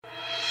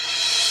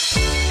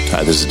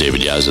Hi, this is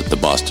David Yaz at the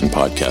Boston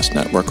Podcast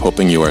Network,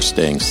 hoping you are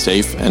staying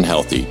safe and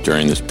healthy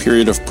during this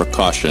period of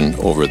precaution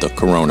over the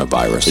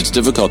coronavirus. It's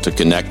difficult to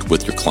connect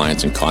with your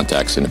clients and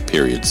contacts in a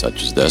period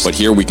such as this, but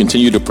here we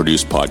continue to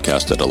produce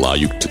podcasts that allow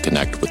you to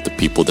connect with the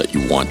people that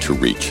you want to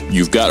reach.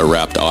 You've got a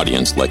wrapped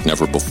audience like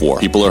never before.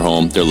 People are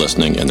home, they're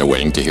listening, and they're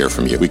waiting to hear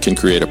from you. We can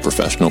create a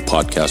professional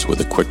podcast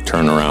with a quick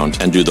turnaround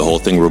and do the whole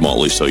thing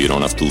remotely so you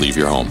don't have to leave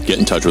your home. Get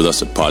in touch with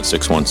us at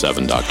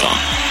pod617.com.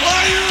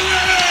 Are you ready?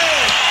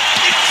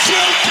 It's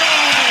showtime!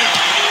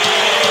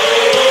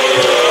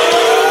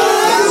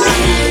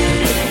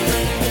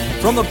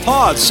 From the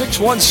Pod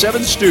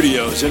 617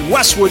 studios in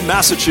Westwood,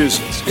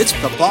 Massachusetts, it's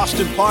the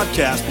Boston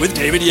Podcast with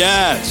David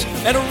Yaz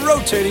and a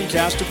rotating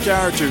cast of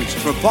characters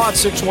for Pod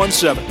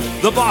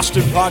 617, the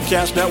Boston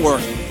Podcast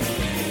Network.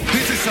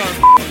 This is our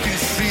f***ing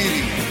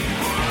city.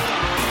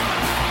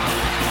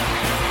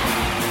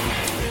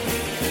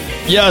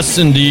 Yes,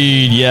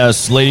 indeed.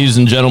 Yes, ladies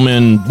and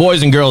gentlemen,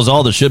 boys and girls,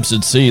 all the ships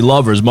at sea,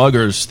 lovers,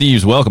 muggers,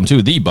 thieves, welcome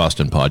to the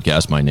Boston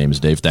Podcast. My name is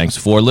Dave. Thanks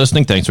for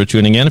listening. Thanks for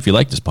tuning in. If you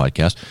like this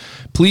podcast,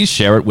 please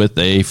share it with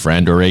a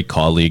friend or a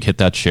colleague. Hit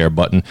that share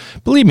button.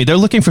 Believe me, they're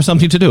looking for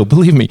something to do.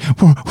 Believe me,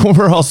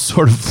 we're all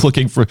sort of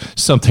looking for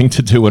something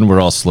to do, and we're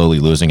all slowly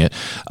losing it.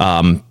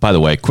 By the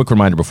way, quick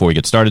reminder before we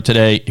get started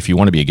today, if you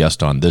want to be a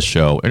guest on this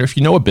show, and if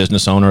you know a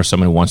business owner or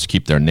someone who wants to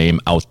keep their name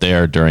out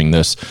there during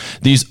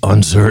these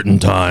uncertain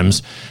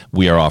times,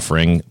 we are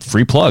offering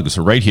free plugs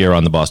right here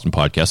on the Boston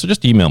Podcast. So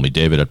just email me,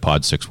 David at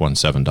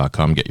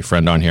pod617.com. Get your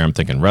friend on here. I'm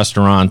thinking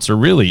restaurants or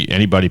really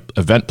anybody,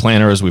 event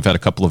planners. We've had a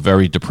couple of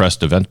very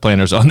depressed event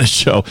planners on this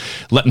show,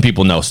 letting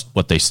people know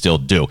what they still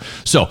do.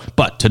 So,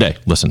 but today,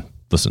 listen,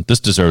 this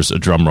deserves a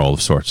drum roll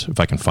of sorts, if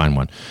I can find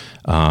one.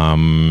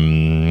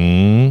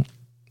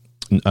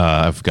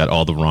 I've got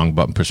all the wrong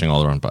button, pushing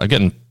all the wrong buttons. I'm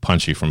getting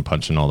punchy from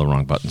punching all the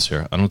wrong buttons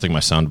here. I don't think my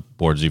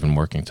soundboard's even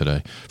working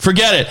today.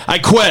 Forget it. I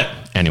quit.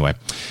 Anyway,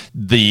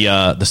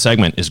 the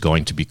segment is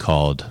going to be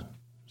called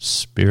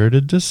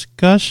Spirited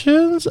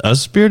Discussions? A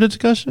Spirited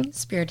Discussion?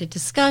 Spirited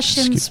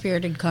discussion,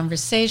 spirited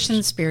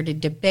conversation,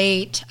 spirited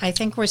debate. I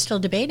think we're still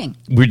debating.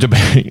 We're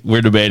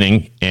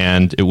debating,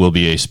 and it will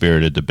be a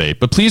spirited debate.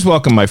 But please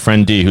welcome my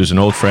friend Dee, who's an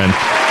old friend.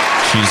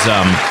 She's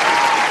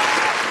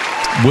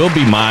will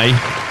be my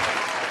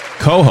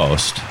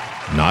co-host,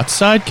 not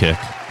sidekick,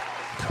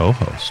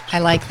 co-host. I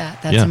like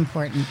that. That's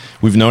important.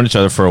 We've known each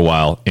other for a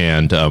while,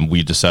 and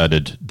we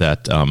decided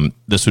that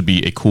this would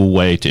be a cool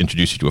way to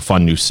introduce you to a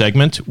fun new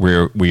segment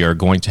where we are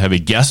going to have a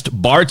guest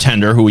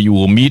bartender who you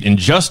will meet in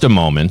just a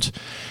moment,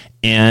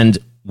 and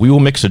we will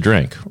mix a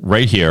drink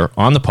right here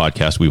on the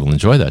podcast. We will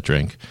enjoy that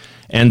drink.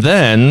 And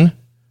then,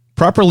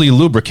 properly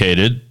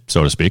lubricated,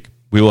 so to speak,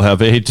 we will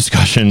have a debate.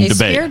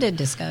 Spirited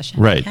discussion.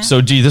 Right. Okay.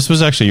 So, Dee, this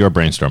was actually your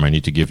brainstorm. I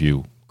need to give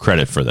you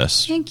credit for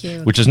this. Thank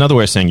you. Which is another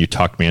way of saying you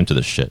talked me into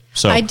this shit.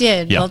 So I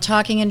did. Yeah. Well,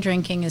 talking and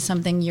drinking is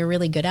something you're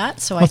really good at,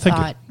 so I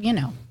thought,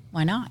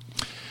 why not?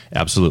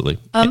 Absolutely.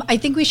 I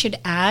think we should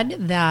add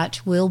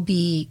that we'll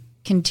be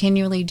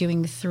continually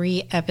doing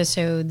 3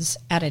 episodes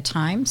at a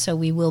time. So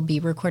we will be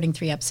recording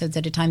 3 episodes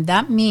at a time.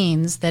 That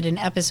means that an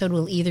episode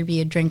will either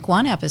be a drink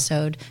 1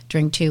 episode,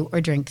 drink 2,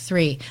 or drink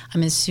 3.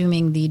 I'm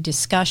assuming the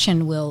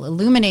discussion will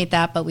illuminate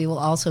that, but we will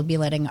also be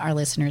letting our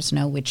listeners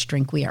know which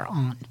drink we are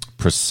on.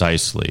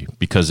 Precisely,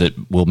 because it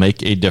will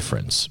make a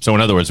difference. So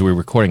in other words, we're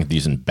recording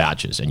these in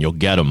batches, and you'll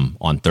get them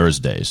on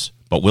Thursdays.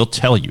 But we'll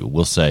tell you,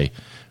 we'll say,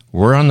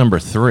 we're on number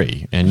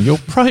 3, and you'll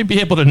probably be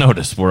able to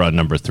notice we're on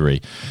number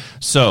 3.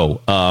 So,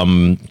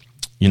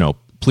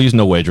 please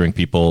no wagering,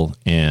 people,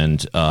 and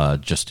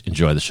just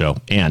enjoy the show.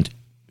 And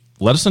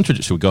let us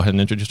introduce. Should we go ahead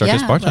and introduce our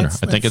guest bartender?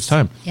 I think it's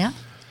time. Yeah.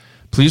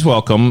 Please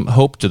welcome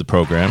Hope to the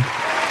program.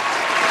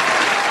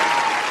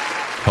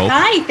 Hope.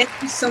 Hi, thank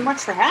you so much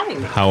for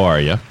having me. How are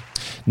you?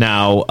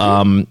 Now,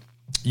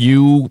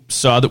 you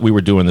saw that we were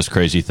doing this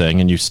crazy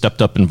thing, and you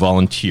stepped up and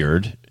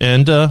volunteered.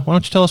 And why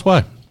don't you tell us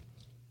why?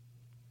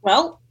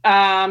 Well,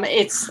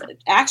 it's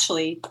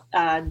actually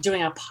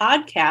doing a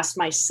podcast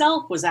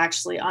myself was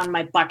actually on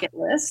my bucket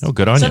list. Oh,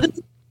 good on you. So this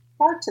is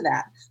part to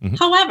that. Mm-hmm.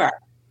 However,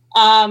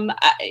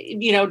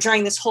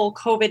 during this whole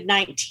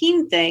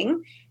COVID-19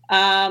 thing,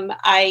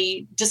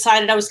 I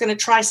decided I was going to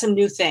try some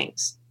new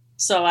things.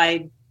 So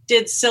I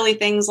did silly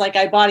things like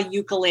I bought a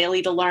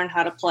ukulele to learn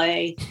how to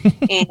play,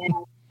 and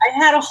I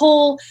had a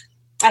whole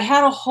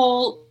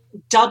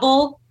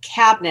double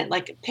cabinet,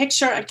 like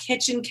picture a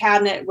kitchen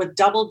cabinet with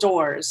double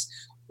doors,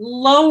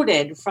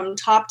 loaded from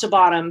top to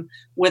bottom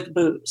with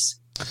booze.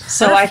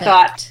 So Perfect. I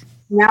thought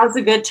now's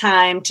a good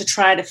time to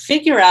try to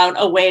figure out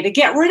a way to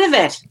get rid of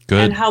it.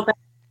 Good. And how better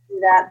to do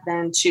that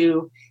than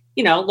to,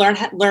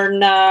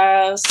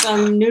 learn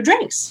some new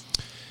drinks.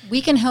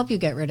 We can help you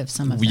get rid of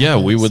some of that. Yeah,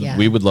 we booze, would.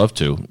 We would love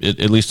to,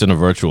 at least in a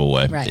virtual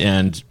way. Right.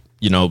 And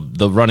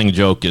the running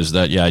joke is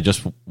that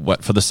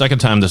for the second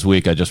time this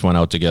week, I just went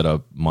out to get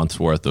a month's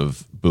worth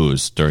of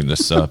booze during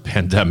this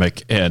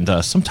pandemic,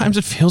 and sometimes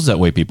it feels that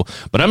way, people.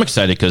 But I'm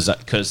excited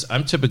because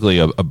I'm typically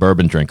a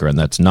bourbon drinker, and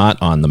that's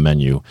not on the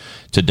menu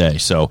today.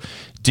 So,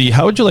 Dee,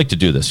 how would you like to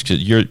do this? 'Cause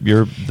you're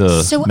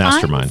the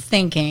mastermind. I'm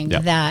thinking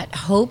Yeah. that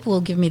Hope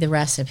will give me the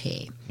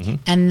recipe,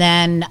 and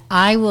then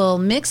I will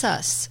mix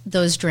us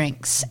those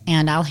drinks,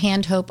 and I'll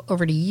hand Hope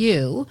over to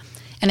you.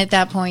 And at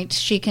that point,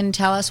 she can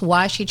tell us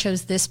why she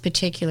chose this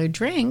particular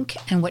drink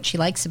and what she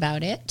likes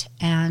about it.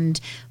 And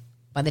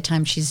by the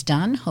time she's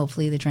done,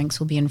 hopefully the drinks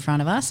will be in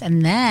front of us.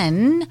 And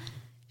then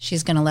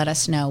she's going to let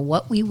us know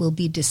what we will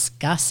be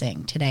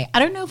discussing today. I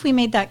don't know if we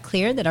made that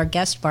clear that our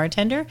guest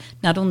bartender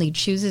not only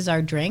chooses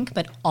our drink,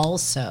 but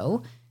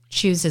also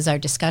chooses our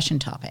discussion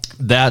topic.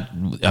 That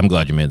I'm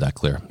glad you made that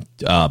clear,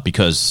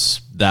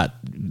 because that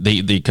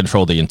they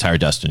control the entire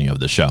destiny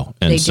of the show,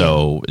 and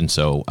so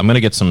I'm going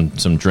to get some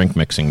drink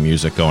mixing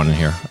music going in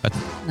here.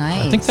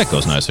 Nice. I think that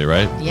goes nicely,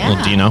 right? Yeah.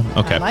 Little Dino.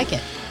 Okay. I like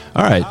it.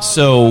 All right.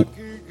 So,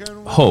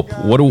 Hope,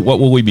 what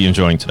will we be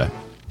enjoying today?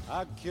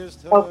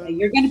 Okay,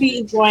 you're going to be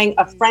enjoying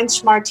a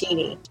French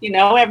martini. You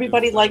know,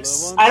 everybody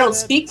likes, I don't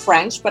speak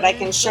French, but I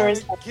can sure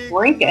as heck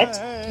drink it.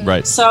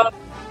 Right. So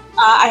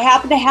I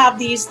happen to have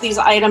these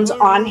items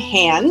on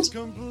hand,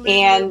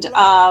 and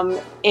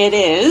it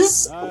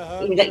is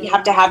that you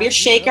have to have your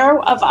shaker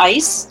of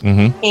ice,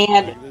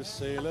 and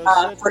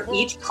for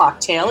each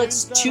cocktail,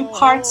 it's 2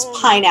 parts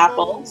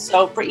pineapple.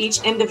 So for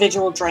each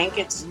individual drink,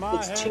 it's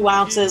 2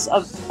 ounces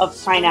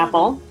of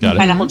pineapple, Got it.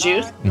 pineapple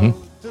juice.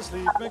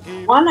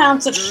 1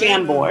 ounce of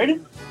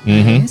Chambord,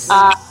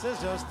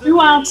 2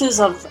 ounces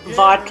of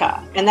vodka,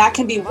 and that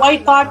can be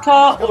white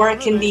vodka, or it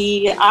can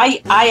be,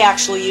 I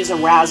actually use a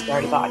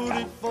raspberry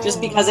vodka, just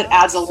because it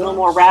adds a little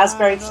more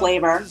raspberry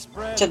flavor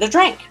to the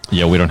drink.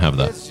 Yeah, we don't have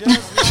that.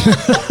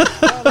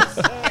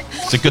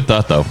 It's a good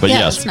thought, though. But Yeah,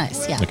 yes, it's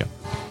nice. Yeah. Okay.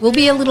 We'll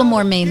be a little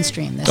more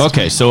mainstream this time.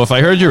 Okay. So if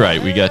I heard you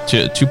right, we got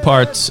 2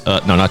 parts.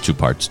 No, not 2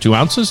 parts. 2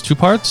 ounces. 2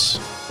 parts.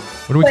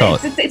 What do we call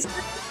it? It's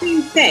the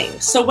same thing.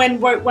 So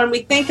when we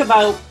think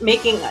about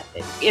making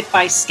it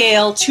by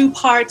scale, 2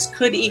 parts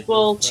could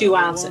equal 2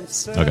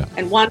 ounces. Okay.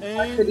 And 1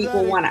 part could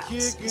equal 1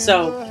 ounce.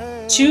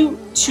 So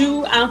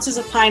 2 ounces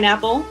of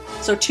pineapple.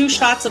 So 2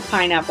 shots of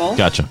pineapple.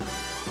 Gotcha.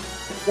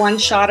 1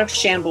 shot of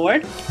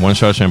Chambord. 1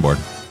 shot of Chambord.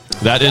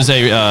 That is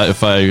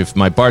if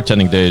my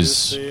bartending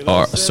days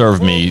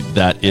serve me,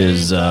 that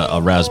is a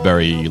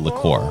raspberry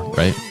liqueur,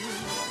 right?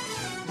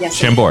 Yes.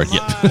 Chambord.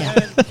 Yeah. Yeah.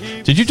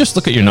 Did you just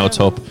look at your notes,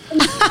 Hope?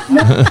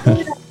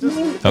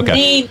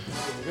 Okay.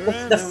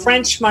 The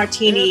French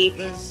martini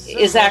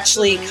is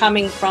actually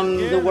coming from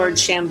the word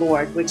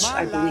Chambord, which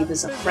I believe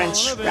is a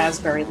French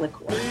raspberry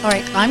liqueur. All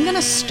right, I'm going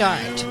to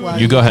start while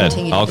You go ahead.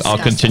 continue to I'll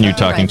discuss continue it.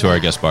 talking to our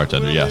guest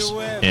bartender. Yes,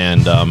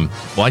 and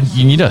well,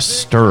 you need a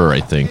stirrer,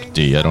 I think,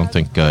 Dee. I don't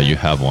think you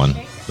have one.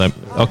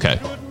 Okay.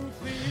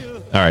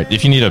 All right.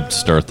 If you need a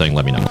stir thing,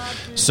 let me know.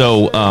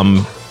 So,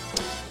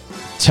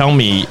 tell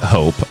me,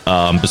 Hope.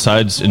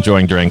 Besides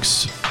enjoying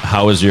drinks,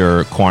 how is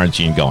your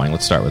quarantine going?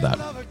 Let's start with that.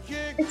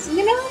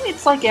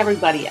 It's like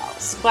everybody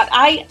else, but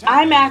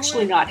I'm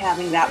actually not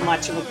having that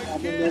much of a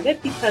problem with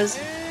it because,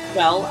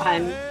 well,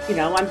 I'm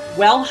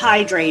well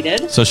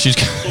hydrated. So she's.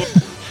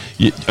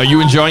 Are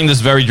you enjoying this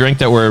very drink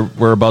that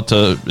we're about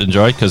to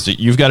enjoy? Because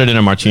you've got it in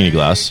a martini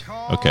glass.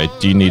 Okay.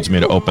 Dee needs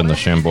me to open the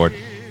Chambord.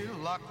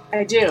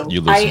 I do.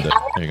 You loosened it.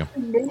 There you go.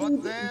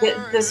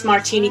 Made this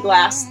martini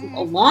glass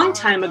a long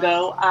time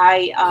ago.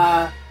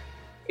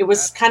 It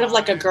was kind of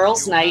like a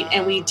girls' night,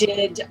 and we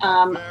did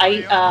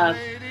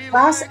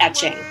glass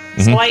etching.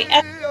 So I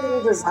etched a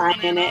little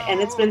design in it, and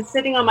it's been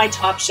sitting on my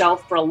top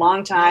shelf for a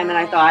long time, and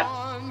I thought,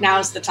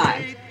 now's the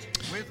time.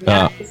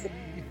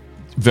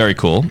 Very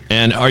cool.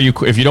 And are you,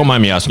 if you don't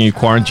mind me asking, you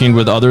quarantined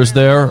with others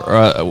there?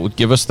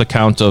 Give us the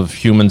count of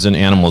humans and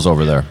animals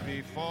over there.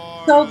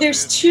 So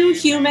there's 2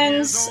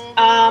 humans.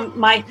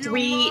 My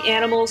 3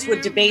 animals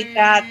would debate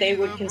that. They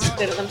would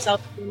consider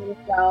themselves human as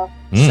well.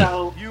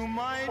 So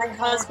my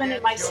husband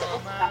and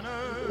myself have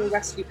 3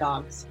 rescue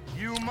dogs.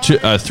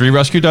 3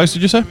 rescue dogs,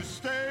 did you say?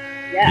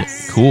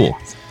 Yes. Cool.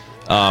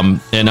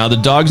 And now the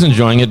dog's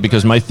enjoying it,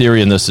 because my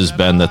theory in this has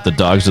been that the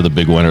dogs are the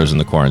big winners in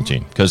the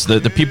quarantine, because the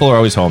people are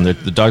always home. The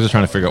dogs are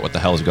trying to figure out what the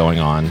hell is going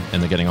on,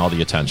 and they're getting all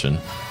the attention.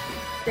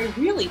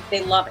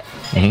 They love it.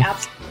 They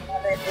absolutely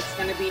love it. It's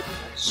going to be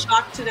a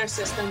shock to their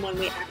system when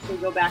we actually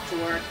go back to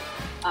work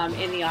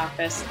in the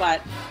office.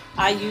 But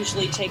I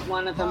usually take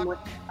one of them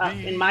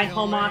in my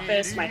home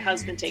office. My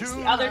husband takes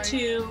the other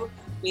 2.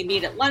 We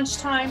meet at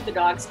lunchtime. The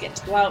dogs get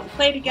to go out and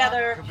play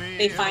together.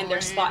 They find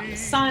their spot in the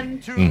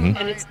sun,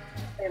 and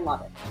they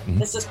love it.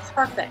 This is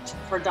perfect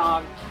for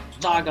dog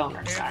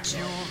owners,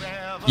 actually.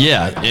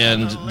 Yeah,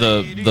 and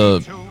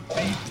the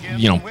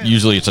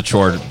usually it's a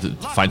chore to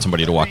find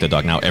somebody to walk the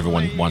dog. Now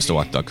everyone wants to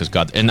walk the dog because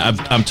God. And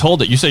I'm told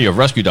that you say you have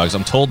rescue dogs.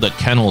 I'm told that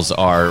kennels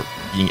are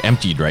being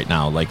emptied right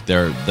now. Like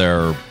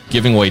they're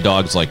giving away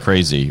dogs like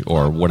crazy,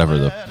 or whatever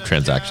the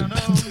transaction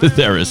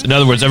there is. In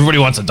other words, everybody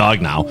wants a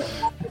dog now.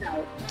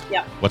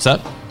 Yeah. What's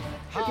that?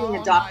 They're being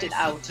adopted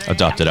out.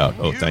 Adopted out.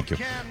 Oh, thank you.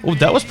 Oh,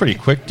 that was pretty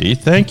quick, Dee.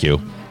 Thank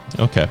you.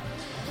 Okay.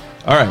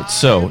 All right.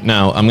 So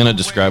now I'm going to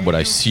describe what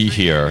I see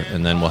here,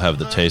 and then we'll have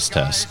the taste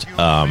test.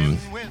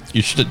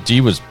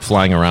 Dee was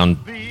flying around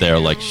there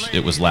like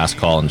it was last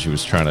call, and she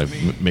was trying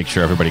to make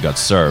sure everybody got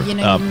served. You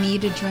know, you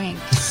need a drink.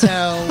 So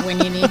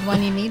when you need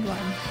one, you need one.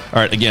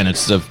 All right, again,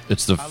 it's the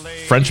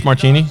French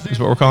martini is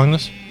what we're calling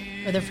this?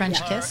 Or the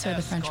French kiss or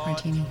the French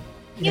martini?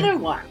 Either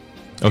one.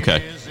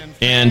 Okay.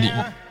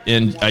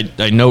 And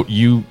I note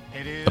you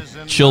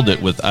chilled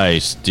it with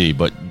ice, D,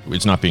 but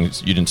it's not being,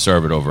 you didn't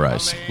serve it over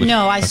ice.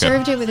 No, I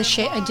served it with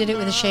I did it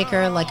with a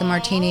shaker, like a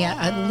martini.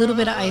 A little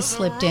bit of ice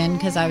slipped in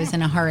because I was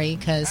in a hurry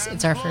because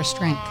it's our first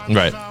drink.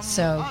 Right.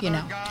 So, you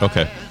know.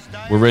 Okay.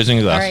 We're raising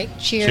a glass. All right.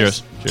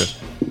 Cheers. Cheers.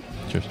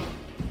 Cheers.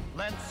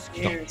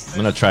 Cheers.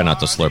 I'm going to try not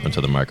to slurp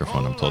into the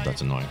microphone. I'm told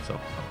that's annoying. So,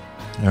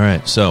 all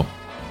right. So,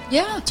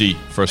 Yeah. D,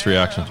 first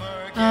reaction.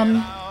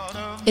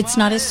 It's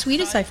not as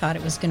sweet as I thought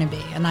it was going to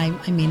be. And I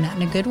mean that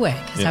in a good way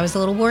because I was a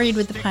little worried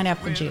with the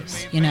pineapple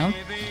juice, you know.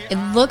 It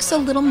looks a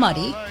little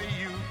muddy,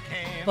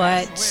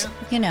 but,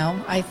 you know,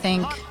 I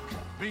think...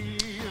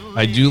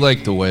 I do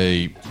like the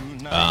way,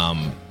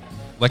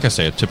 like I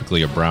say,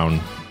 typically a brown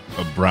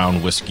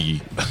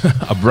whiskey,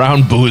 a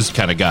brown booze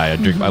kind of guy.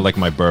 I like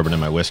my bourbon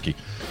and my whiskey.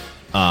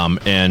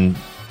 And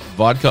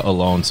vodka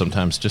alone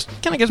sometimes just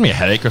kind of gives me a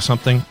headache or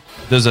something.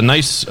 There's a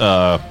nice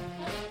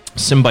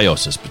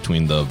symbiosis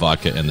between the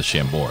vodka and the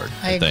Chambord.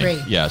 I think.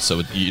 agree. Yeah,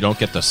 so you don't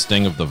get the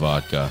sting of the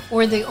vodka.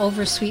 Or the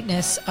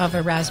oversweetness of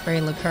a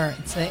raspberry liqueur.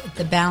 It's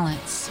the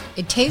balance.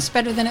 It tastes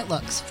better than it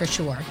looks, for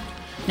sure.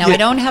 Now, I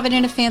don't have it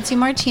in a fancy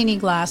martini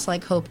glass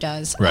like Hope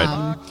does.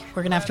 Right.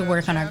 We're going to have to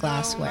work on our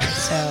glassware.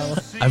 So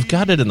I've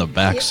got it in the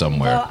back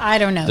somewhere. Well, I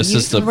don't know.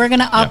 We're going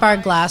to up our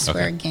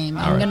glassware game.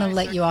 I'm going to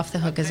let you off the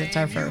hook because it's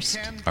our first.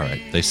 All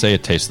right. They say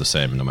it tastes the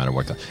same no matter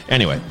what.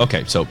 Anyway,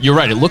 okay. So you're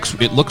right. It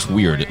looks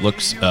weird. It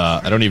looks.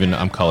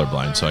 I'm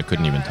colorblind, so I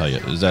couldn't even tell you.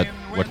 Is that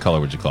what color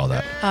would you call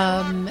that?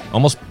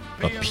 Almost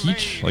a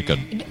peach, like a.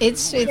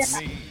 It's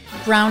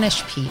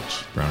brownish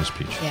peach. Brownish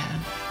peach. Yeah.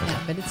 Okay.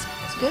 Yeah, but it's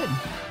good.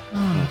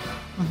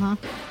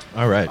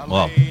 All right.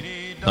 Well,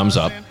 thumbs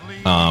up.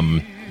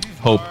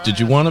 Hope,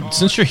 did you want to,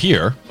 since you're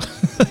here,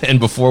 and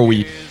before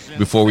we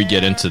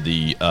get into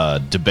the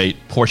debate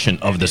portion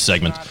of this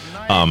segment,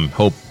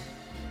 Hope,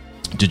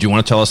 did you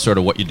want to tell us sort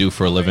of what you do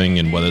for a living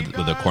and whether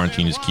the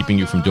quarantine is keeping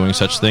you from doing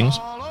such things?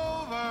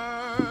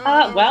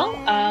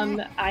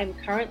 I'm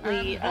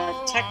currently a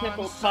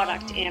technical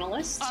product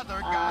analyst,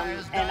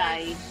 and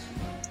I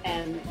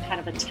am kind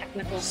of a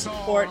technical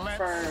support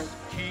for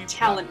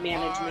talent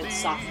management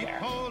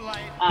software.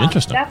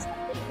 Interesting. That's my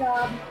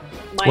job.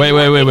 Wait.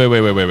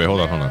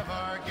 Hold on.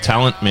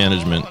 Talent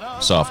management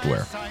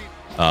software.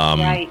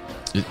 Right.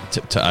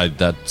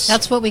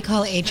 That's what we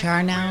call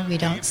HR now. We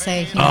don't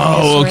say human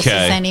resources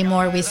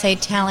anymore. We say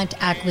talent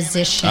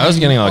acquisition. I was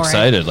getting all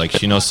excited, like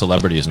she knows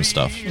celebrities and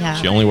stuff. Yeah.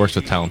 She only works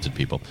with talented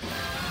people.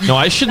 No,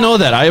 I should know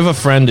that. I have a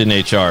friend in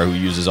HR who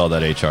uses all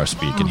that HR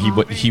speak, and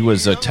he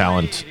was a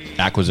talent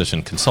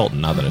acquisition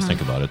consultant. Now that I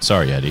think about it,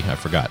 sorry, Eddie, I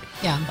forgot.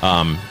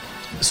 Yeah.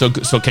 So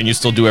can you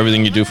still do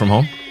everything you do from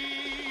home?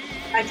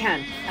 I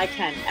can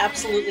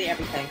absolutely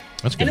everything.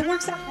 That's good. And it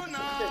works out.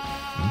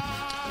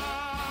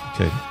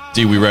 Okay.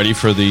 D, we ready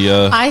for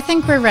the? I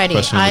think we're ready.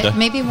 Question of the day?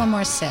 Maybe one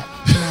more sip.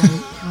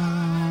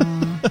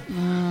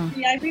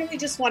 Yeah, I really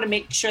just want to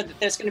make sure that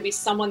there's going to be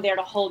someone there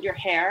to hold your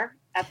hair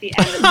at the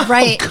end of the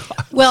Right.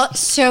 Well,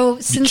 so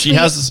since she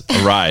has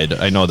a ride,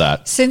 I know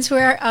that. Since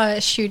we're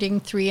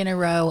shooting 3 in a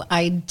row,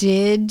 I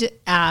did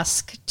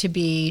ask to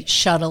be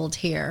shuttled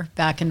here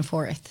back and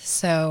forth.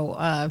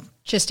 So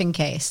just in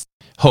case.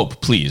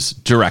 Hope, please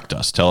direct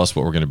us. Tell us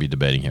what we're going to be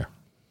debating here.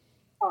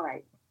 All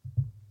right.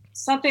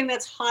 Something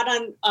that's hot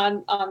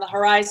on the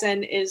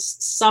horizon is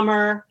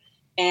summer,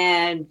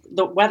 and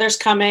the weather's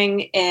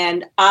coming,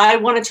 and I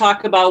want to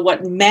talk about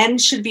what men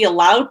should be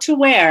allowed to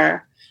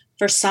wear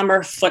for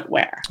summer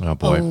footwear. Oh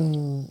boy,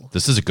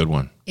 This is a good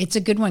one. It's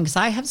a good one because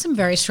I have some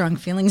very strong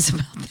feelings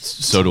about this.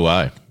 So do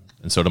I,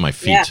 and so do my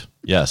feet. Yeah.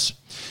 Yes.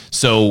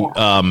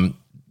 So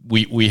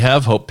we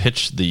have Hope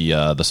pitch the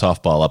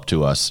softball up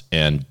to us,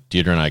 and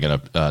Deirdre and I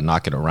got to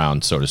knock it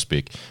around, so to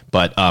speak.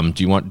 But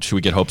should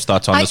we get Hope's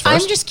thoughts on this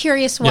first? I'm just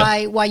curious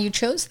why you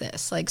chose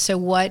this. Like, so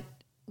what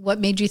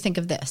made you think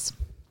of this?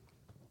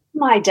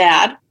 My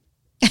dad.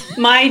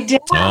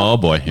 Oh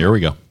boy, here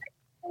we go.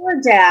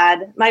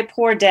 My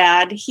poor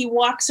dad, he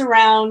walks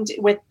around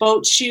with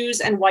boat shoes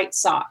and white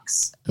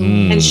socks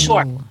and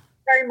shorts,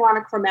 very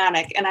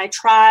monochromatic. And I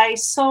try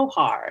so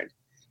hard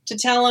to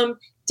tell him,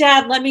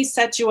 Dad, let me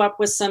set you up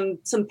with some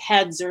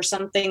peds or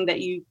something that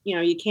you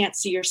can't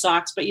see your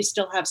socks, but you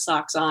still have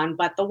socks on.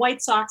 But the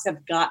white socks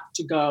have got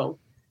to go.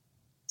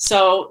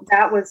 So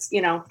that was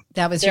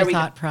your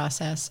thought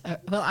process.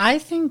 Well, I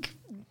think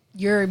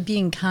you're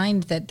being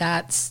kind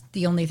that's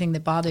the only thing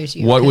that bothers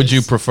you. What would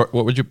you prefer?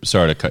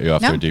 Sorry to cut you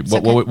off there, Dee.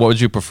 What would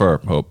you prefer,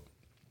 Hope?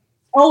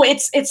 Oh,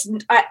 it's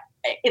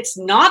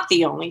not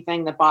the only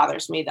thing that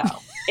bothers me,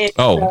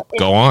 though.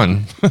 Go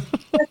on.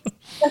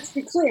 Let's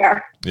be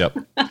clear. Yep.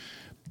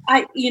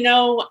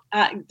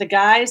 The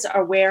guys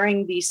are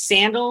wearing these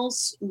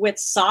sandals with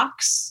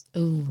socks,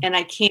 and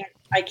I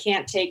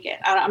can't take it.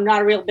 I'm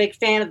not a real big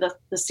fan of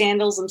the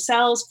sandals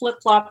themselves. Flip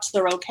flops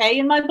are okay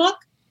in my book,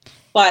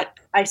 but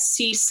I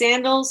see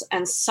sandals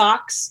and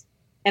socks.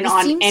 And It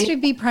on seems to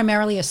be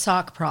primarily a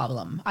sock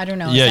problem. I don't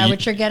know. Is that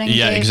what you're getting?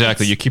 Yeah, Dave?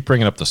 exactly. You keep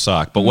bringing up the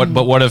sock, but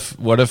what if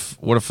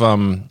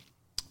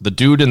the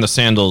dude in the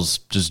sandals,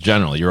 just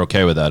generally, you're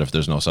okay with that if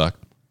there's no sock?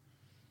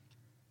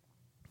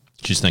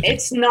 She's thinking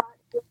It's not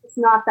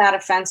that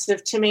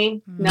offensive to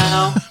me.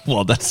 No.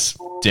 well, that's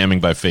damning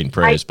by faint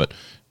praise, but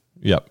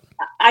yep.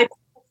 I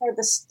prefer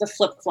the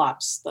flip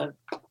flops.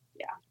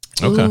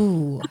 Okay.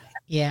 Ooh,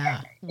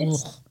 yeah.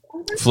 It's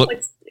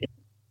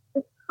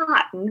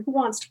hot, and who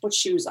wants to put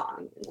shoes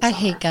on? I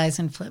hate guys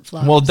in flip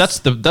flops. Well, that's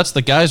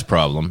the guy's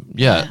problem.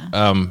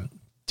 Yeah.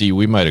 Dee,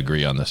 we might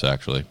agree on this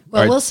actually. Well,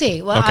 All right. we'll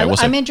see. Well, Okay, we'll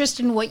see. I'm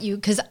interested in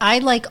because I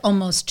like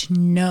almost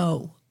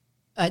no.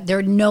 There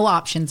are no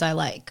options I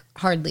like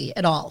hardly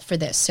at all for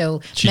this. So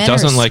She men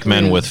doesn't are like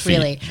men screwed, with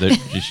feet. Really.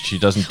 She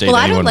doesn't date Well,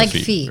 I anyone don't like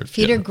with feet.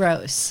 Feet Yeah. are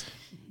gross.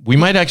 We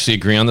might actually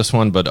agree on this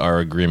one, but our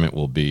agreement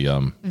will be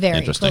Very.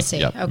 interesting. We'll see.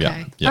 Yep, Okay.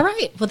 yep, yep. All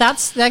right. Well,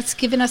 that's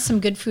given us some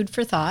good food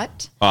for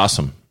thought.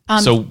 Awesome.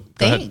 So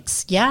go ahead.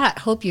 Thanks. Yeah.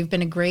 Hope you've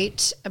been a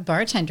great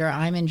bartender.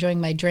 I'm enjoying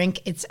my drink.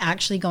 It's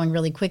actually going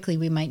really quickly.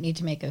 We might need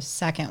to make a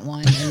second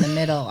one in the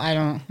middle. I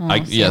don't know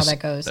Yes, how that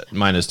goes.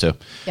 Mine is too.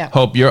 Yeah.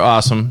 Hope, you're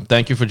awesome.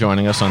 Thank you for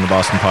joining us on the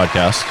Boston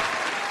Podcast.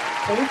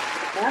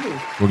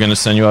 We're going to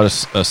send you out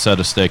a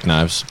set of steak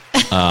knives,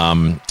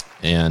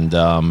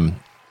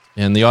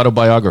 and the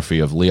autobiography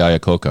of Lee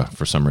Iacocca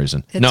for some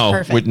reason. It's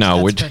perfect.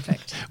 That's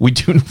perfect.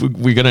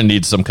 We're going to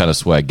need some kind of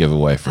swag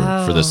giveaway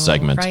for this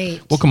segment.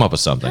 right. We'll come up with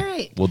something. All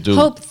right. We'll do.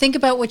 Hope, think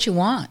about what you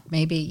want.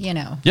 Maybe,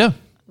 Yeah.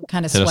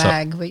 kind of Hit us up.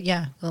 swag. But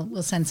yeah,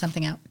 we'll send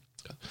something out.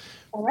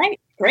 All right,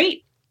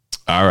 great.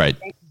 All right.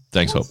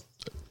 Thanks, Hope.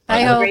 I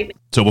Have a hope. great-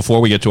 So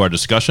before we get to our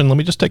discussion, let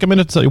me just take a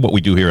minute to tell you what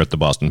we do here at the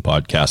Boston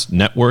Podcast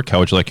Network. How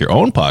would you like your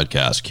own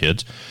podcast,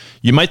 kids?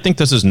 You might think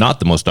this is not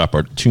the most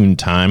opportune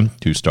time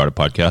to start a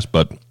podcast,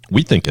 but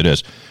we think it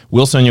is.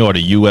 We'll send you out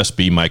a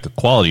USB mic, a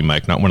quality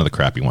mic, not one of the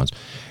crappy ones.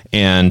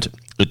 And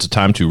it's a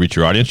time to reach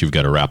your audience. You've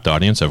got a wrapped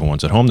audience.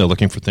 Everyone's at home. They're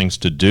looking for things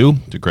to do.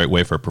 It's a great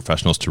way for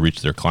professionals to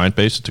reach their client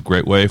base. It's a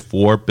great way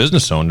for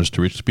business owners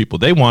to reach the people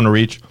they want to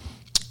reach.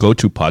 Go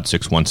to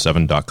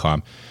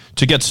pod617.com.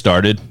 To get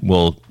started,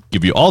 we'll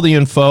give you all the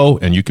info,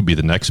 and you could be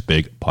the next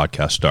big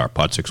podcast star.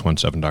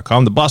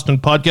 Pod617.com, the Boston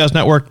Podcast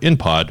Network. In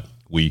Pod,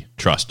 we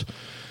trust.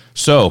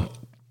 So,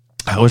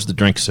 how is the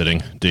drink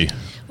sitting, Dee?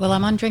 Well,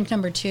 I'm on drink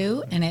number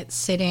 2, and it's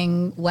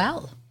sitting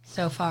well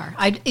so far.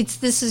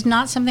 This is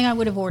not something I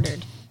would have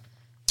ordered.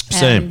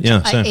 Same, And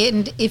yeah, same.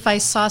 And if I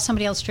saw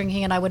somebody else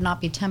drinking it, I would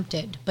not be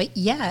tempted. But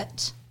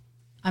yet,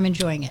 I'm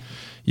enjoying it.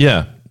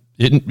 Yeah.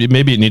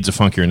 Maybe it needs a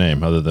funkier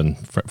name other than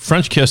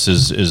French Kiss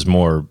is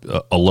more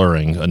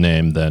alluring a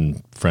name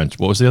than French.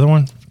 What was the other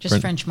one? Just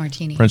French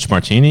martini. French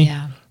Martini?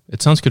 Yeah.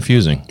 It sounds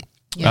confusing.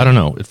 Yeah. I don't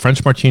know.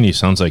 French Martini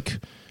sounds like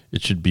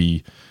it should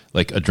be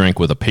like a drink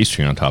with a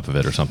pastry on top of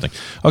it or something.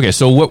 Okay,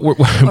 so what? Or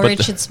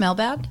it should smell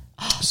bad.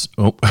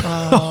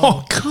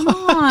 Oh, Come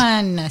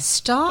on.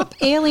 Stop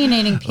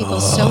alienating people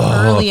so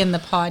early in the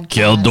podcast.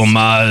 quel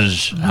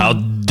dommage! How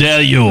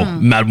dare you,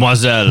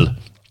 mademoiselle?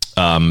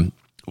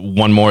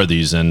 One more of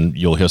these, and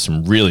you'll hear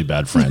some really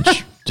bad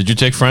French. Did you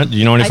take French? Do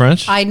you know any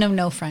French? I know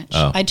no French.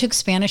 Oh. I took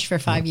Spanish for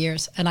 5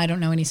 years, and I don't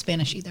know any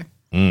Spanish either.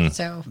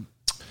 So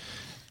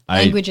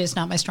language is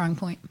not my strong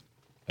point.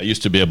 I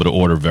used to be able to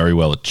order very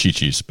well at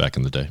Chi-Chi's back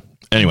in the day.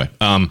 Anyway,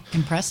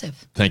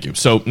 Impressive. thank you.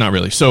 So, not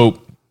really.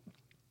 So,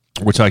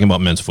 we're talking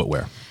about men's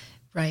footwear.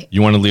 Right.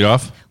 You want to lead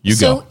off? You go.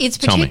 So it's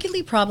Tell me.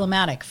 particularly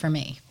problematic for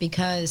me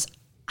because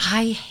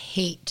I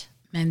hate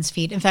men's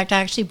feet. In fact, I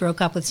actually broke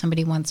up with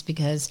somebody once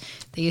because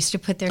they used to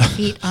put their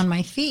feet on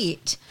my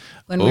feet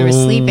when we were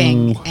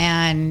sleeping,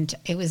 and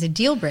it was a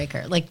deal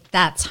breaker. Like,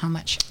 that's how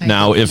much I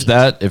Now, hate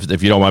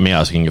if you don't mind me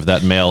asking, if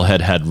that male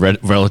had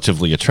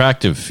relatively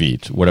attractive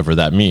feet, whatever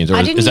that means, or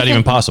I is didn't that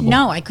even possible?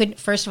 No, I couldn't.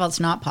 First of all,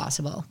 it's not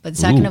possible. But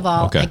second of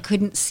all, okay. I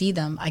couldn't see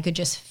them. I could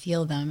just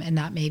feel them, and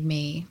that made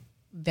me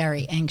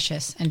very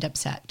anxious and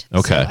upset.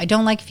 Okay. So I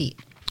don't like feet.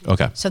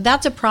 Okay. So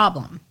that's a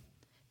problem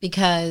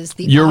because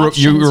the You're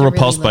options are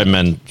repulsed really by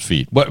limited. men's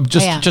feet. What?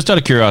 Just I am. just out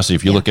of curiosity,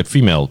 if you look at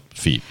female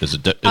feet, is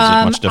it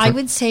much different? I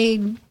would say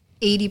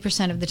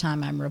 80% of the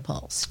time I'm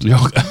repulsed.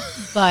 Okay.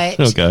 But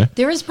Okay.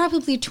 there is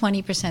probably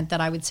 20%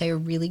 that I would say are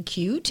really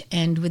cute,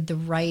 and with the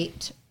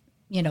right,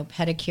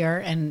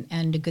 pedicure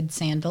and a good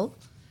sandal,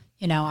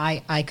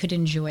 I could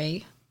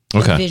enjoy the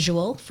Okay.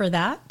 visual for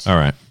that. All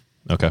right.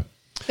 Okay.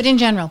 But in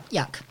general,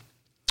 yuck.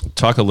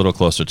 Talk a little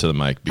closer to the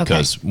mic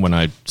because when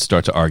I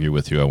start to argue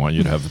with you, I want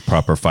you to have the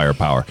proper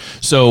firepower.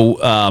 So,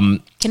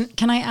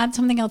 Can I add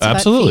something else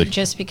Absolutely. about feet?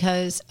 Just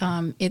because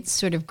it's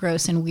sort of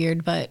gross and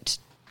weird, but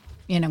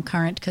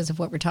current because of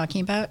what we're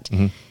talking about.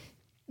 Mm-hmm.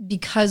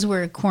 Because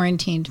we're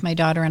quarantined, my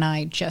daughter and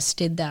I just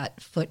did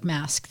that foot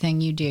mask thing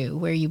you do,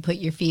 where you put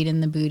your feet in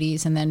the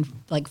booties, and then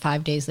like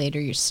 5 days later,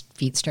 your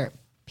feet start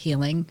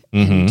peeling,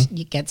 Mm-hmm. and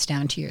it gets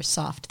down to your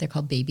soft. They're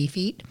called baby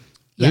feet.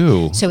 Yeah.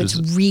 Ew. So it's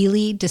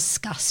really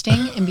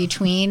disgusting in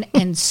between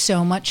and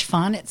so much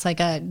fun. It's like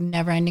a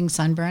never-ending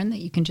sunburn that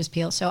you can just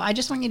peel. So I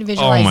just want you to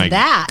visualize Oh my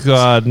that.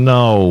 God,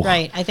 no.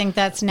 Right. I think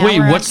that's now. Wait,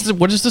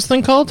 what is this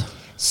thing called?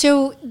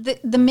 So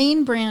the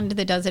main brand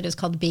that does it is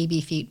called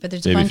Baby Feet, but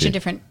there's a bunch of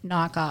different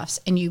knockoffs.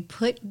 And you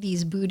put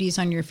these booties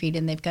on your feet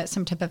and they've got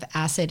some type of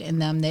acid in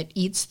them that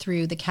eats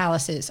through the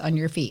calluses on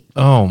your feet.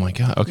 Oh my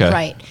God. Okay.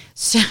 Right.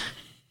 So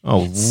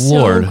Oh, so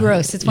Lord.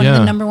 gross. It's one of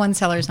the number one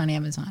sellers on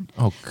Amazon.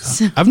 Oh,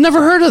 God. I've never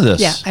heard of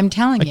this. Yeah, I'm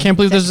telling you. I can't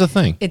believe this is a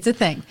thing. It's a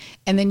thing.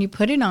 And then you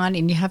put it on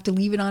and you have to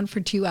leave it on for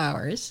 2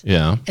 hours.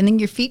 Yeah. And then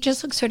your feet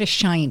just look sort of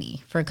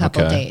shiny for a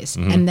couple days.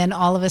 Mm-hmm. And then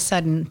all of a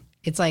sudden,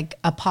 it's like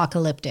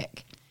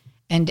apocalyptic.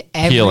 And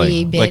every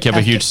Healing. bit Like you have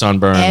a huge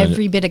sunburn.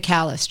 Every bit of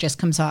callus just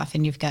comes off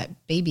and you've got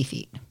baby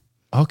feet.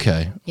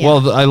 Okay. Yeah.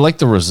 Well, I like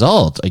the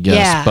result, I guess.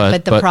 Yeah,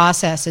 but the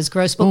process is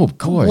gross. But oh,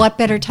 boy. what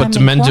better time But do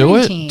than men do it?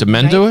 quarantine, Do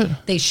men right? do it?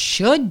 They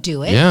should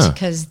do it Yeah.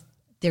 because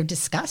they're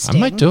disgusting. I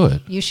might do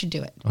it. You should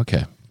do it.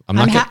 Okay.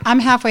 I'm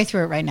halfway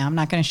through it right now. I'm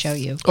not going to show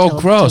you. Oh,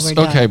 till gross. we're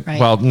done, Okay. right?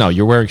 Well, no,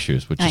 you're wearing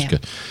shoes, which is am.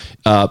 good.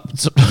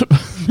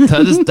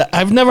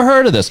 I've never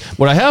heard of this.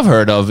 What I have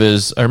heard of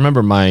is I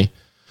remember my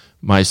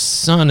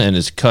son and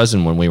his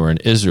cousin, when we were in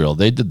Israel,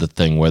 they did the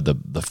thing where the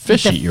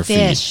fish eat your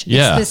fish. feet.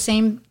 Yeah. It's the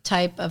same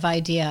type of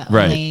idea,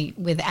 Right. only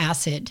with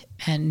acid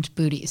and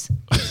booties.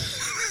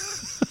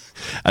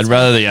 I'd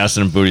rather the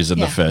acid and booties than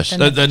the Yeah, fish. than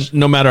the fish.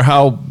 No matter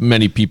how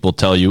many people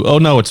tell you, oh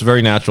no, it's a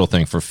very natural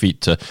thing for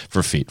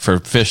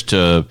fish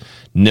to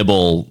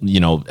nibble,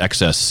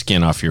 excess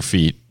skin off your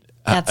feet.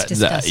 That's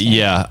disgusting.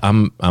 Yeah,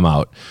 I'm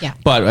out. Yeah.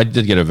 But I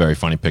did get a very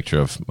funny picture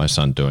of my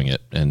son doing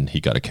it, and he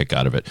got a kick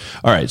out of it.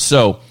 All right,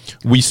 so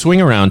we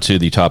swing around to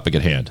the topic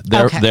at hand.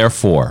 Okay.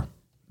 Therefore,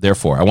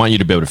 I want you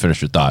to be able to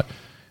finish your thought.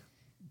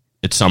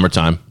 It's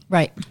summertime.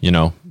 Right.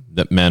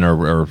 That men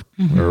are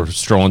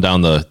strolling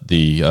down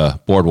the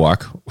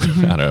boardwalk.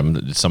 I don't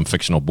know, some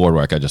fictional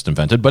boardwalk I just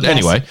invented. But Yes.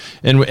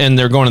 anyway, and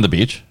they're going to the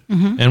beach.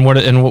 And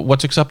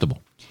what's acceptable?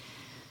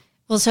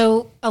 Well,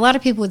 so a lot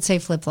of people would say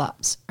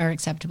flip-flops are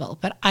acceptable,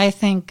 but I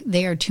think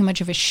they are too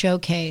much of a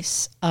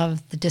showcase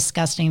of the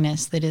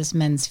disgustingness that is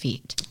men's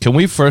feet. Can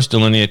we first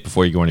delineate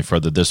before you go any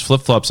further? There's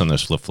flip-flops and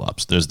there's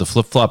flip-flops. There's the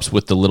flip-flops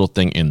with the little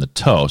thing in the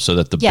toe so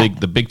that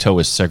the big toe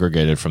is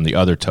segregated from the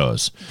other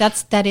toes.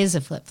 That is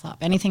a flip-flop.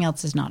 Anything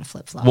else is not a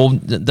flip-flop. Well,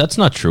 that's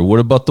not true. What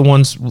about the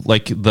ones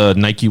like the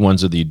Nike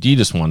ones or the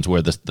Adidas ones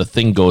where the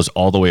thing goes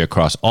all the way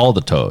across all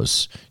the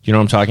toes? You know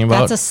what I'm talking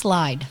about? That's a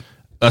slide.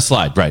 A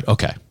slide, right.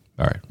 Okay.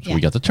 All right. So we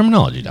got the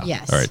terminology down.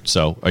 Yes. All right.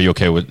 So are you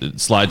okay with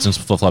slides and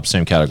flip-flops,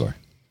 same category?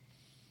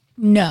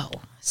 No.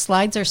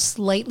 Slides are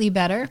slightly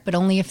better, but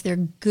only if they're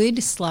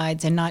good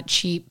slides and not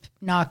cheap,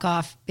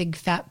 knockoff, big,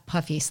 fat,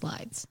 puffy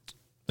slides.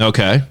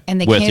 Okay.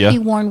 And they with can't ya. be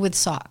worn with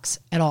socks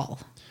at all.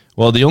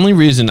 Well, the only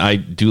reason I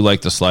do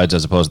like the slides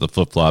as opposed to the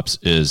flip-flops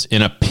is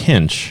in a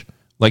pinch,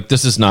 like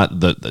this is kind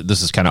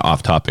of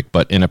off topic,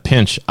 but in a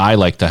pinch, I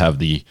like to have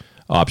the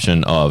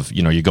option of,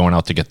 you're going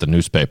out to get the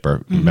newspaper.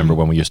 Mm-hmm. Remember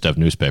when we used to have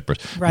newspapers?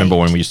 Right. Remember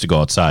when we used to go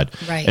outside?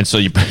 Right. And so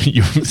you can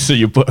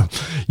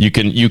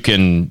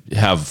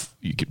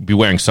be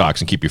wearing socks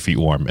and keep your feet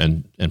warm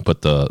and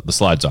put the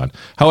slides on.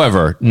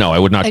 However, no, I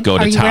would not go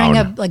to town. Are you wearing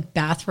a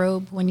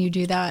bathrobe when you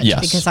do that? Yes.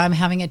 Because I'm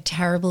having a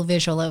terrible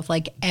visual of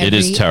It every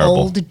is terrible.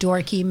 old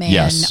dorky man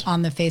Yes.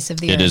 on the face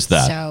of the earth. It is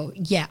that. So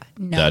yeah,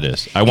 no. That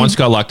is. I once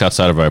got locked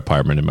outside of our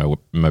apartment in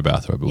my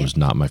bathrobe. It was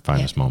not my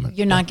finest moment.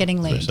 You're not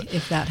getting laid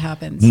if that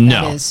happens.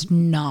 No. That is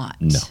not.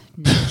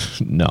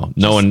 No.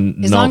 No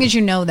one. As long as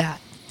you know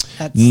that.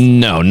 That's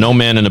No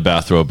man in a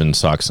bathrobe and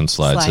socks and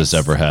slides has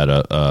Slides. ever had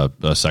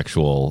a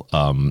sexual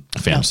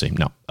fantasy.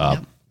 No.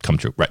 Come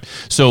true. Right.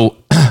 So,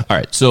 all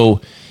right.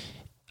 So,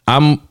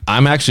 I'm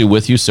actually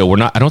with you. So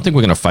I don't think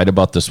we're going to fight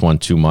about this one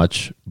too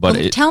much.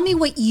 But tell me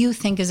what you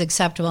think is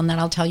acceptable, and then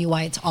I'll tell you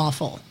why it's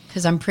awful.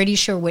 Because I'm pretty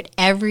sure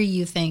whatever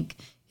you think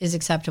is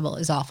acceptable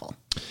is awful.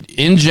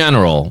 in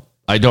general,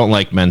 I don't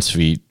like men's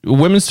feet.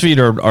 Women's feet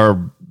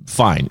are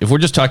fine. If we're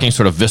just talking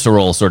sort of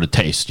visceral sort of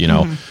taste,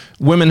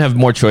 women have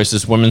more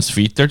choices. Women's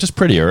feet, they're just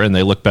prettier and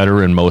they look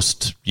better in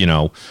most,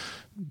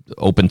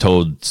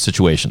 open-toed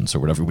situations or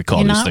whatever we call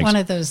You're these not things. one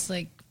of those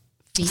like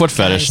feet Foot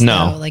fetish, guys,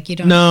 no. though. Like you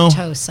don't No.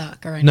 toe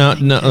suck or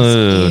anything.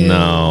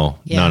 No.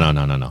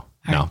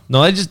 Yeah.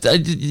 No, I just, I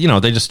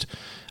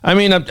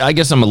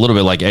guess I'm a little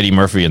bit like Eddie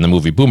Murphy in the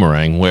movie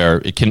Boomerang, where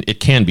it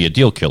can be a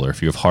deal killer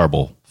if you have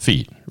horrible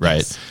feet, right?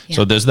 Yes. Yeah.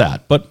 So there's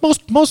that. But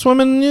most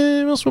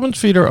women's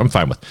feet I'm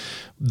fine with.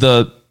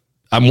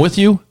 I'm with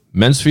you.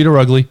 Men's feet are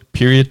ugly.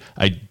 Period.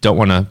 I don't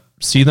want to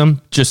see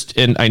them.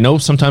 And I know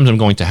sometimes I'm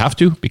going to have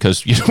to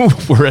because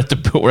we're at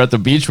the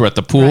beach, we're at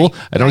the pool. Right,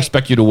 I don't right.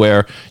 expect you to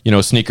wear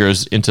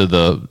sneakers into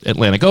the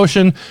Atlantic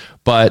Ocean,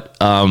 but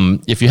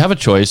if you have a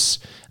choice,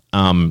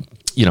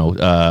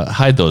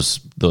 hide those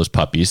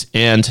puppies.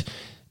 And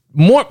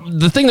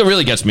the thing that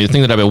really gets me, the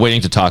thing that I've been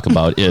waiting to talk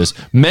about is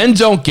men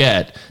don't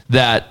get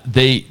that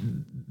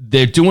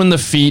they're doing the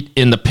feet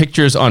in the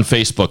pictures on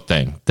Facebook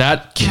thing.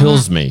 That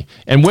kills me.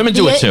 And women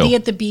do it too.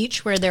 At the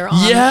beach where they're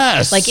on,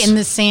 yes, like in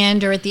the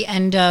sand or at the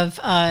end of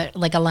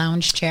like a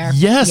lounge chair.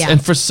 Yes, Yeah.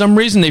 and for some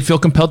reason they feel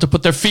compelled to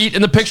put their feet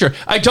in the picture.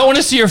 I don't want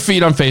to see your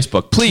feet on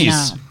Facebook.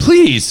 Please, No.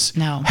 please.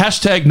 No.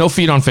 Hashtag no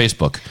feet on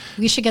Facebook.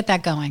 We should get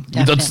that going.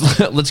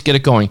 Definitely. Let's get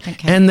it going.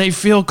 Okay. And they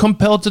feel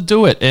compelled to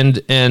do it. And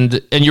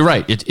you're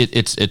right.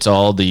 It's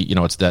all the,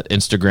 it's that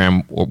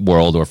Instagram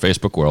world or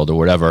Facebook world or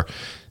whatever.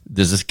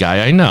 There's this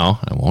guy I know.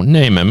 I won't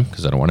name him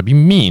because I don't want to be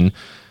mean,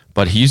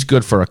 but he's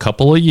good for a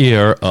couple of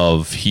year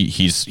of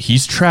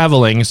he's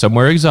traveling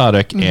somewhere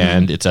exotic,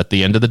 and it's at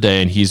the end of the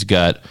day, and he's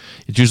got,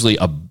 it's usually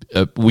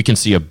we can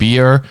see a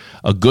beer,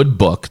 a good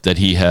book that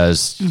he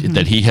has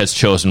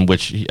chosen,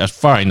 which as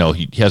far I know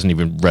he hasn't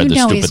even read the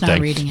stupid he's not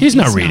thing. reading it. He's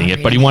not reading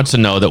it, but he reading wants to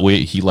know that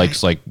he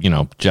likes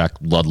Jack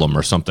Ludlam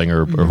or something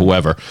or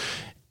whoever.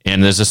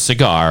 And there's a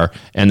cigar,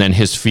 and then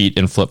his feet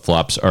in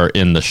flip-flops are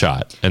in the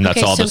shot. And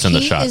that's all that's in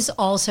the shot. He is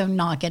also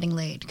not getting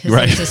laid because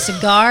Right. there's a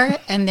cigar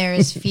and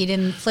there's feet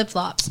in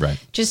flip-flops. Right.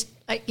 Just,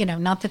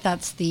 not that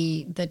that's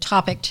the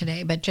topic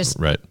today, but just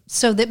Right.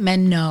 so that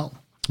men know.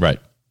 Right.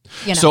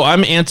 You know. So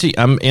I'm anti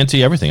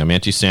everything. I'm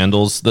anti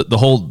sandals. The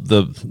whole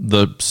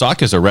the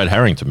sock is a red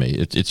herring to me.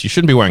 It's you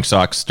shouldn't be wearing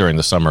socks during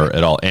the summer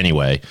at all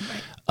anyway.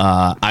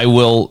 I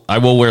will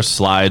wear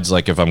slides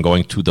like if I'm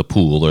going to the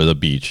pool or the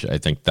beach. I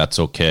think that's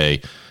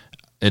okay.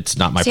 It's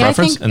not my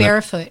preference. I think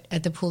barefoot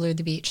at the pool or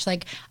the beach.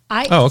 Like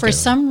okay. For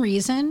some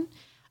reason,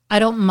 I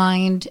don't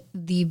mind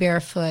the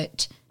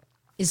barefoot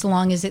as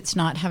long as it's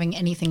not having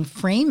anything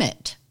frame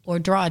it or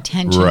draw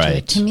attention to Right.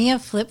 it. To me, a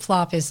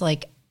flip-flop is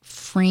like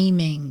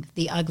framing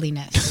the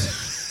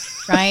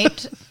ugliness,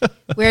 right?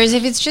 Whereas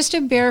if it's just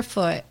a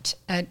barefoot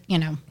at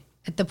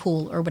the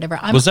pool or whatever,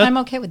 I'm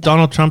okay with that.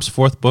 Donald Trump's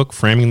fourth book,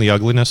 Framing the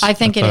Ugliness? I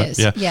think it is.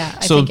 Yeah,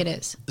 I think it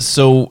is.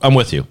 So I'm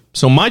with you.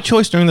 So my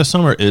choice during the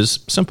summer is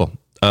simple.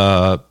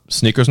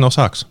 Sneakers, no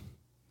socks.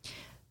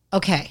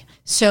 Okay.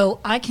 So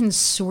I can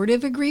sort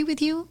of agree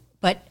with you,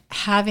 but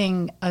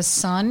having a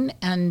son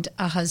and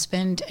a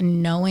husband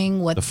and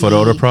knowing what The foot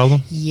odor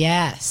problem?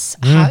 Yes.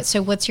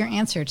 So what's your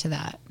answer to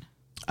that?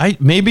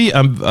 Maybe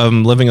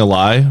I'm living a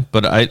lie,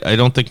 but I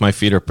don't think my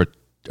feet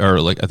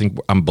I think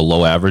I'm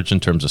below average in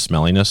terms of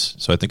smelliness.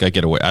 So I think I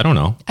get away. I don't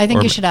know. I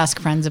think you should ask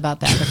friends about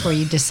that before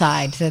you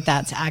decide that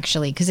that's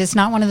actually, because it's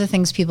not one of the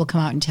things people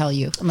come out and tell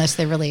you unless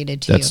they're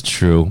related to you. That's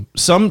true.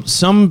 Some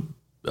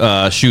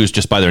shoes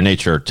just by their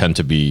nature tend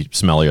to be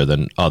smellier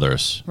than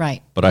others.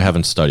 Right. But I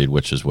haven't studied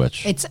which is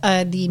which. It's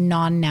the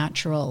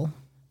non-natural,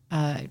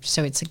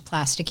 so it's like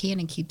plasticky and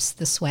it keeps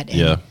the sweat in.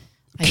 Yeah.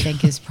 I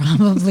think is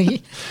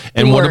probably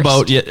And the what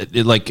worst.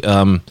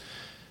 about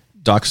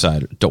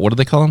dockside? What do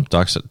they call them?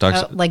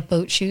 Dockside. Like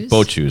boat shoes?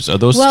 Boat shoes. Are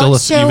those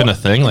still even a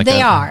thing? Like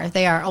they are.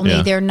 Only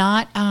Yeah. they're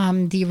not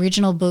the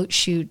original boat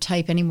shoe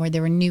type anymore.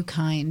 They're a new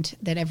kind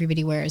that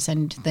everybody wears,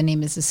 and the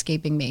name is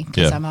escaping me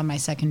because Yeah. I'm on my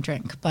second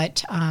drink.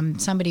 But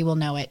somebody will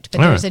know it.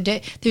 But All there's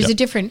right. a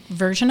different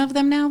version of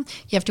them now.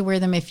 You have to wear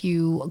them if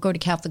you go to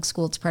Catholic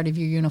school. It's part of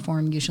your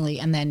uniform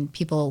usually, and then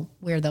people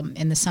wear them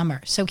in the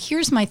summer. So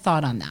here's my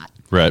thought on that.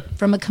 Right.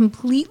 From a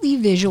completely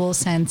visual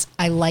sense,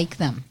 I like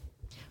them.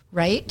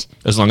 Right?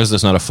 As long as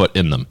there's not a foot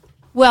in them.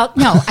 Well,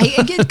 no,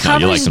 it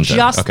covers them, Jen.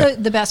 just Okay.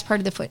 the best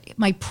part of the foot.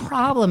 My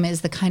problem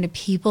is the kind of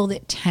people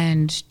that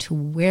tend to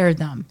wear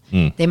them.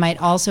 They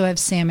might also have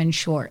salmon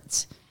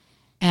shorts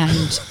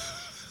and,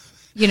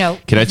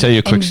 Can I tell you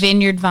a quick and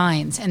vineyard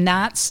vines. And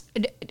that's,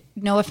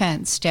 no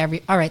offense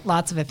to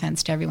lots of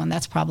offense to everyone.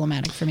 That's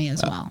problematic for me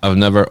as well. I've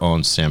never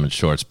owned salmon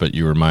shorts, but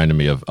you reminded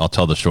me of, I'll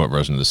tell the short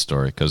version of this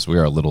story because we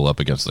are a little up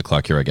against the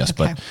clock here, I guess.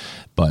 Okay.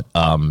 But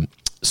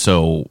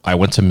so I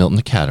went to Milton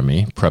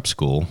Academy prep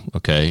school.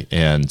 Okay.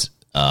 And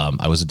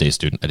I was a day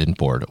student. I didn't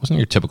board. I wasn't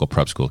your typical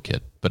prep school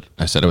kid, but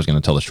I said I was going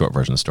to tell the short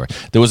version of the story.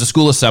 There was a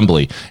school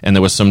assembly and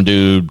there was some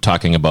dude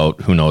talking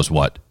about who knows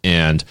what.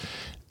 And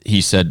he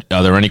said,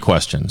 are there any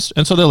questions?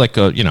 And so they're like,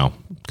 a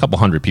couple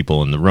hundred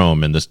people in the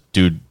room. And this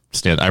dude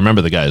I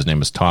remember the guy, his name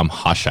was Tom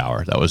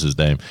Hoschauer. That was his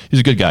name.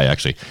 He's a good guy,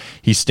 actually.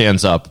 He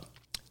stands up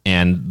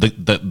and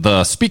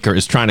the speaker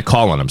is trying to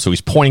call on him. So he's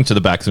pointing to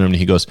the back of the room and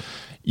he goes,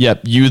 yep,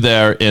 you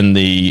there in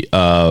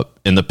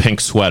the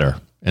pink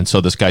sweater. And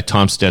so this guy,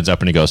 Tom, stands up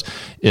and he goes,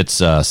 it's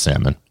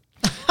salmon.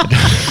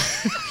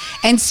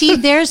 And see,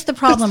 there's the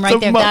problem right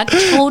there. That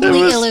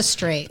totally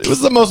illustrates. It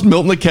was the most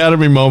Milton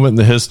Academy moment in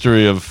the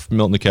history of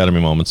Milton Academy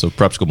moments, of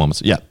prep school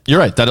moments. Yeah, you're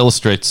right. That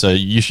illustrates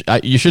you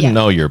shouldn't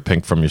know you're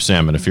pink from your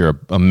salmon if you're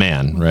a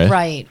man, right?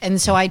 Right. And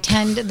so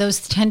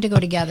those tend to go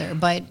together.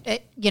 But,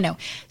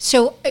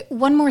 so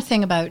one more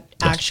thing about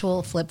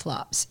actual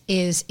flip-flops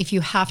is if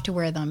you have to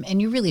wear them, and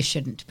you really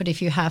shouldn't, but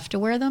if you have to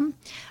wear them,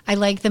 I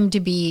like them to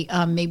be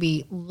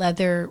maybe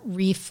leather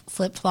reef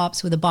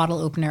flip-flops with a bottle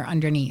opener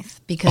underneath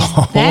because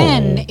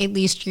then at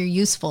least you're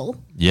useful.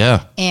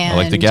 Yeah, And I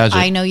like the gadget.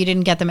 I know you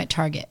didn't get them at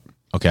Target.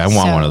 Okay, I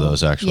want one of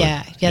those actually.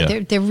 Yeah.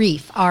 They're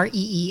reef,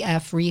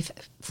 REEF, reef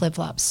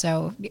flip-flops.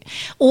 So,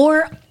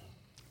 or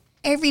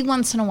every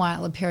once in a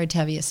while, a pair of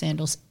Tevia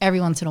sandals, every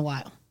once in a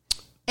while.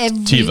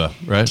 Teva,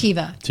 right?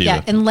 Teva.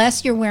 Yeah,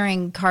 unless you're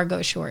wearing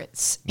cargo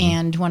shorts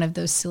and one of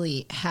those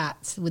silly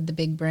hats with the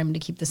big brim to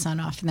keep the sun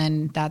off,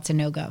 then that's a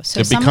no-go.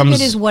 So some of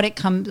it is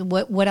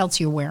what else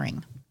you're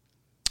wearing.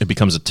 It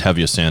becomes a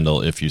Tevye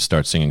sandal if you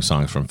start singing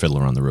songs from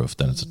Fiddler on the Roof.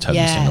 Then it's a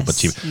Tevye sandal.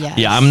 But yes.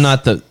 Yeah, I'm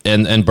not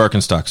and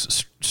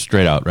Birkenstocks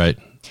straight out, right?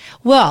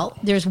 Well,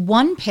 there's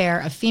one pair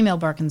of female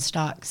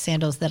Birkenstock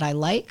sandals that I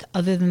like.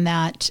 Other than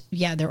that,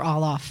 yeah, they're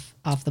all off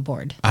the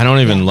board. I don't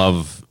even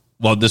love.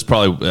 Well,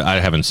 I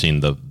haven't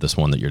seen this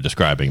one that you're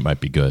describing. It might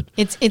be good.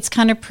 It's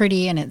kind of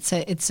pretty, and it's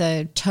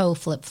a toe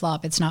flip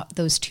flop. It's not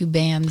those two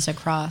bands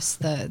across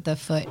the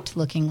foot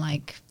looking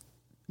like,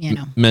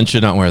 Men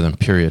should not wear them,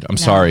 period. I'm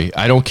sorry.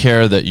 I don't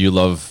care that you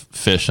love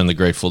Fish and the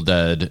Grateful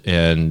Dead,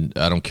 and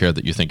I don't care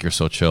that you think you're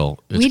so chill.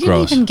 It's we didn't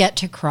gross. even get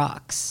to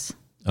Crocs.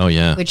 Oh,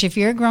 yeah. Which, if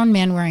you're a grown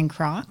man wearing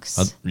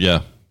Crocs,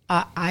 yeah.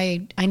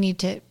 I need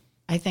to,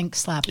 I think,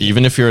 slap you.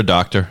 Even if you're a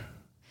doctor?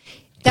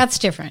 That's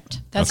different.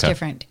 That's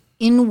different.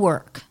 In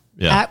work,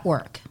 at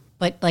work,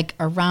 but like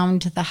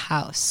around the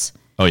house.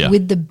 Oh, yeah.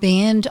 With the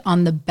band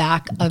on the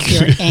back of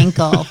your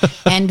ankle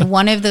and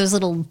one of those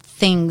little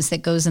things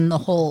that goes in the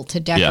hole to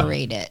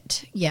decorate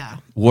it. Yeah.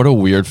 What a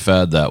weird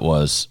fad that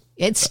was.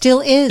 It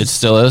still is. It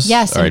still is?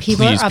 Yes, all and right,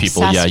 people please, are obsessed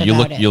people. Yeah, you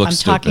about look, you look I'm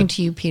stupid. talking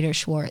to you, Peter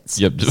Schwartz.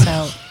 Yep.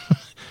 So.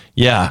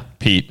 Yeah,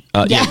 Pete.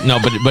 No,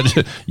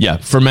 but yeah,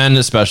 for men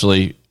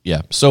especially.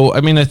 Yeah. So,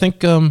 I mean, I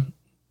think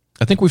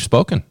we've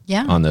spoken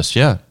on this.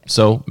 Yeah.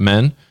 So,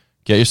 men,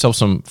 get yourself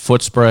some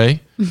foot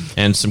spray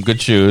and some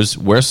good shoes.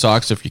 Wear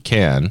socks if you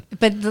can.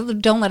 But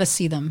don't let us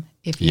see them.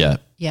 If you,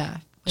 yeah.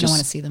 We don't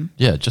want to see them.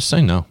 Yeah, just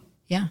say no.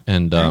 Yeah.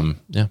 And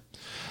yeah.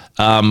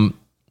 All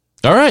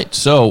right.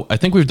 So I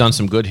think we've done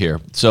some good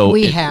here. So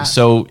we have.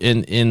 So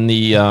in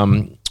the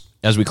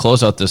as we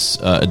close out this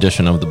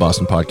edition of the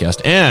Boston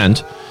Podcast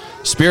and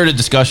Spirited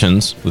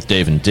Discussions with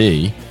Dave and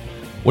Dee,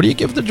 what do you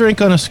give the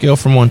drink on a scale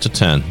from 1 to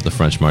 10? The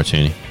French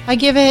Martini. I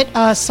give it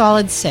a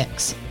solid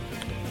 6.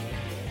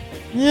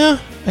 Yeah,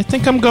 I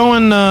think I'm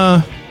going.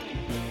 I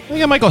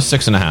think I might go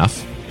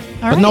 6.5.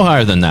 But no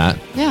higher than that.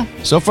 Yeah.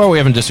 So far, we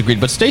haven't disagreed.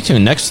 But stay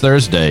tuned. Next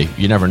Thursday,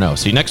 you never know.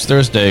 See, next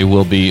Thursday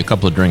will be a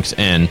couple of drinks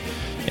in,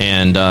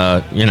 and,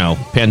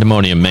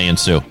 pandemonium may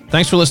ensue.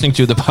 Thanks for listening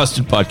to the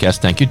Boston Podcast.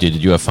 Thank you, Dee.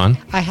 Did you have fun?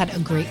 I had a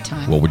great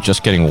time. Well, we're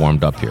just getting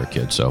warmed up here,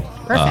 kids. So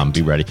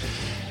be ready.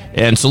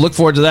 And so look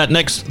forward to that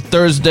next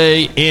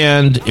Thursday.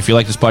 And if you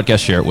like this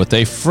podcast, share it with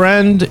a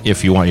friend.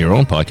 If you want your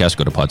own podcast,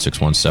 go to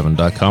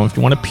pod617.com. If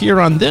you want to appear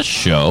on this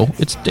show,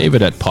 it's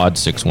David at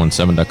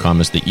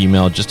pod617.com is the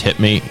email. Just hit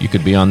me. You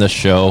could be on this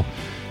show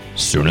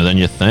sooner than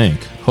you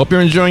think. Hope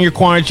you're enjoying your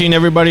quarantine,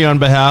 everybody. On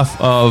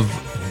behalf of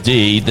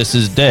Dee, this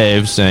is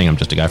Dave saying I'm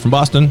just a guy from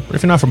Boston. But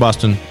if you're not from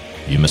Boston,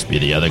 you must be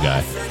the other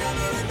guy.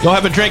 Go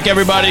have a drink,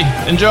 everybody.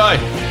 Enjoy.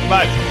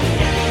 Bye.